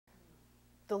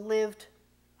the lived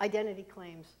identity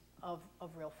claims of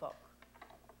real folk.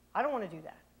 I don't want to do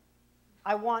that.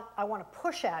 I want to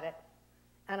push at it,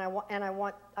 and I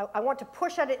want to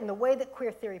push at it in the way that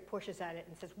queer theory pushes at it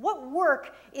and says, what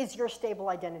work is your stable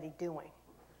identity doing?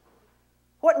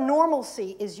 What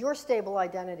normalcy is your stable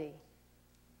identity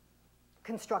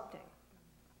constructing?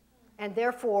 And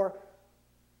therefore,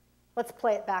 let's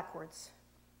play it backwards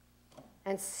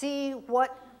and see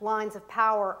what lines of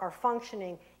power are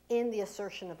functioning in the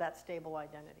assertion of that stable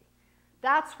identity.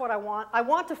 That's what I want. I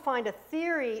want to find a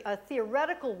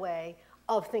theoretical way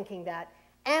of thinking that,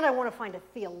 and I want to find a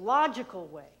theological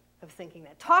way of thinking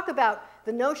that. Talk about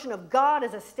the notion of God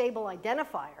as a stable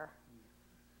identifier,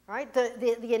 right?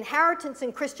 The inheritance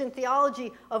in Christian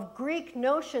theology of Greek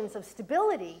notions of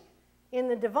stability in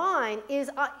the divine is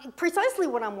precisely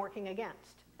what I'm working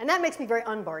against. And that makes me very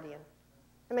un-Barthian.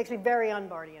 It makes me very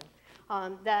un-Barthian.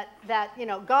 That you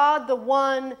know, God, the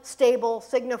one stable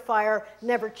signifier,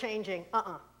 never changing.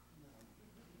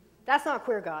 That's not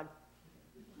queer God.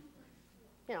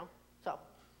 You know, so.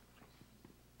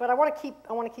 But I want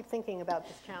to keep thinking about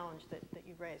this challenge that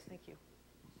you've raised. Thank you.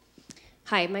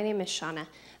 Hi, my name is Shauna.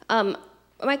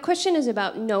 My question is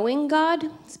about knowing God.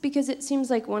 It's because it seems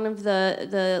like one of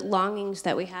the longings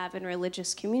that we have in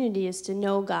religious community is to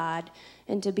know God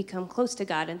and to become close to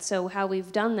God. And so how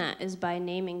we've done that is by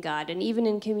naming God. And even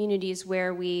in communities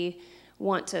where we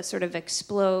want to sort of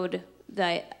explode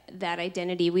that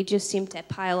identity, we just seem to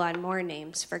pile on more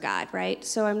names for God, right?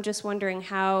 So I'm just wondering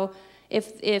how,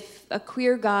 if a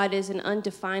queer God is an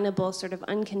undefinable, sort of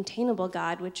uncontainable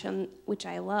God, which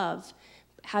I love,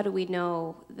 how do we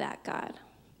know that God?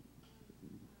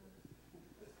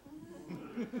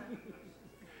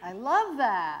 I love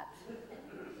that.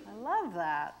 I love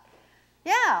that.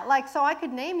 Yeah, like, so I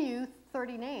could name you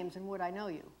 30 names, and would I know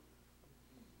you?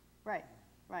 Right,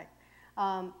 right.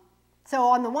 So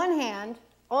on the one hand,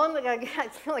 I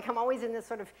feel like I'm always in this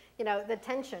sort of, you know, the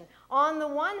tension. On the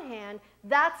one hand,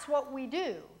 that's what we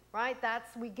do, right?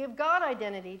 We give God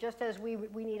identity just as we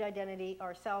need identity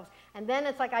ourselves. And then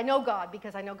it's like, I know God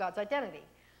because I know God's identity.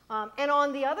 And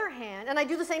on the other hand, and I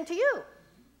do the same to you.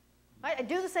 Right? I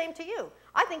do the same to you.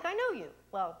 I think I know you.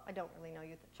 Well, I don't really know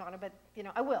you, Shauna, but you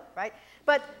know, I will, right?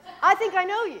 But I think I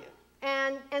know you.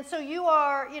 And so you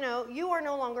are, you know, you are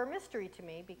no longer a mystery to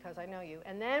me because I know you.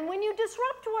 And then when you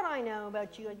disrupt what I know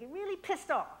about you, I get really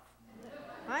pissed off,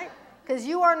 right? Because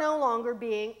you are no longer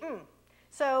being,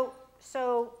 So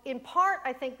in part,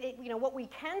 I think, you know, what we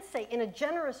can say in a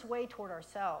generous way toward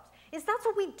ourselves is that's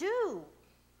what we do.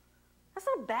 That's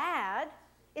not bad.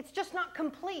 It's just not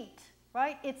complete,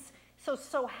 right?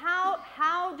 So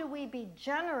how do we be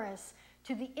generous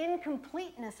to the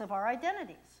incompleteness of our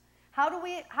identities? How do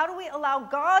we allow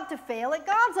God to fail at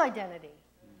God's identity?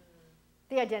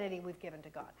 The identity we've given to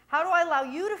God. How do I allow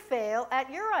you to fail at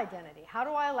your identity? How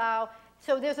do I allow,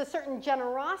 so there's a certain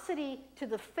generosity to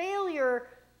the failure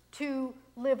to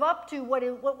live up to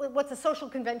what's a social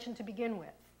convention to begin with.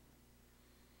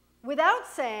 Without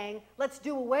saying, let's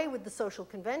do away with the social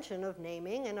convention of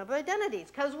naming and of identities,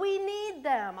 because we need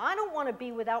them. I don't want to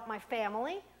be without my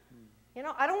family. You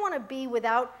know, I don't want to be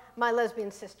without my lesbian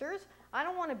sisters. I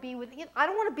don't want to be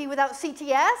without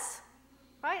CTS,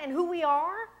 right? And who we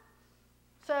are.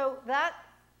 So that,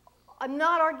 I'm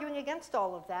not arguing against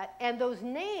all of that, and those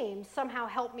names somehow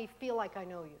help me feel like I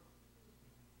know you.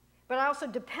 But I also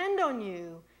depend on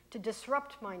you to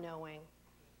disrupt my knowing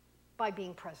by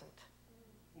being present.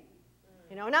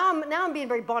 You know, now I'm being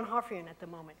very Bonhoefferian at the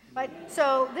moment, right?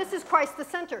 So this is Christ the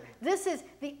center. This is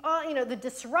the you know, the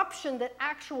disruption that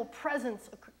actual presence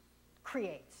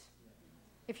creates.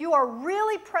 If you are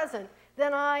really present,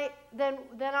 then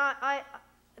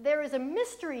there is a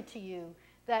mystery to you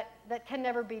that can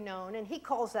never be known, and he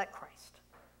calls that Christ,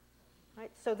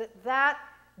 right? So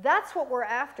that's what we're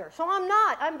after. So I'm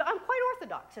quite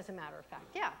orthodox, as a matter of fact.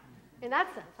 Yeah. In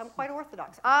that sense, I'm quite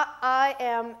orthodox. I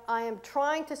am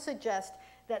trying to suggest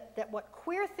that what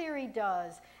queer theory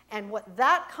does and what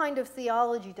that kind of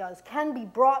theology does can be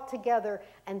brought together,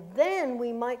 and then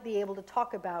we might be able to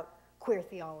talk about queer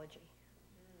theology.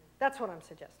 That's what I'm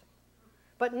suggesting.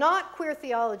 But not queer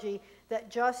theology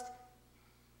that just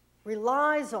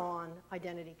relies on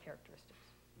identity characteristics.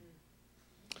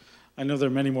 I know there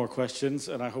are many more questions,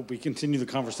 and I hope we continue the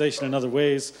conversation in other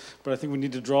ways, but I think we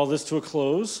need to draw this to a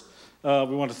close. We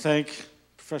want to thank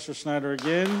Professor Schneider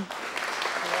again. You're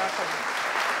welcome.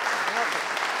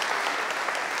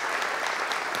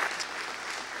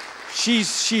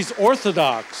 She's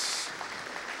orthodox.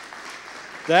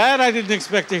 That I didn't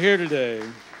expect to hear today.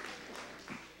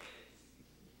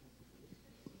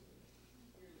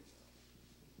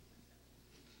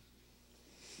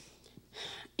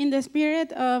 In the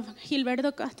spirit of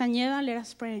Gilberto Castañeda, let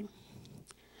us pray.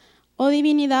 Oh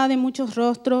divinidad de muchos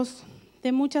rostros,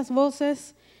 de muchas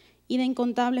voces y de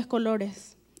incontables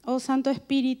colores. Oh Santo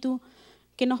Espíritu,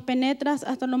 que nos penetras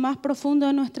hasta lo más profundo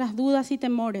de nuestras dudas y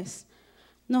temores.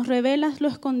 Nos revelas lo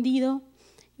escondido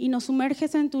y nos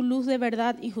sumerges en tu luz de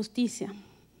verdad y justicia.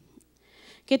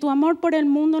 Que tu amor por el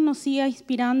mundo nos siga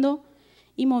inspirando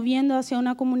y moviendo hacia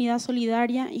una comunidad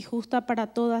solidaria y justa para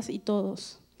todas y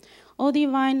todos. Oh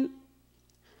divine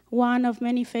one of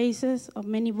many faces, of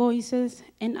many voices,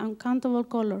 and uncountable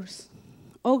colors.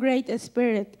 O great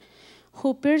Spirit,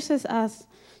 who pierces us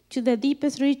to the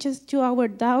deepest reaches to our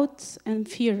doubts and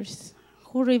fears,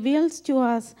 who reveals to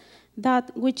us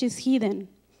that which is hidden,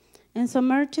 and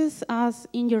submerges us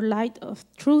in your light of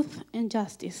truth and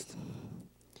justice.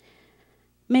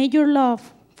 May your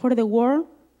love for the world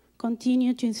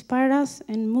continue to inspire us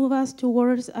and move us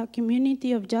towards a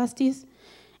community of justice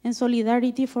and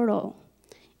solidarity for all.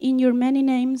 In your many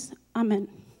names, amen.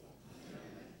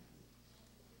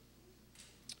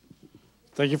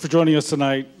 Thank you for joining us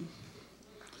tonight.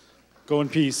 Go in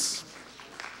peace.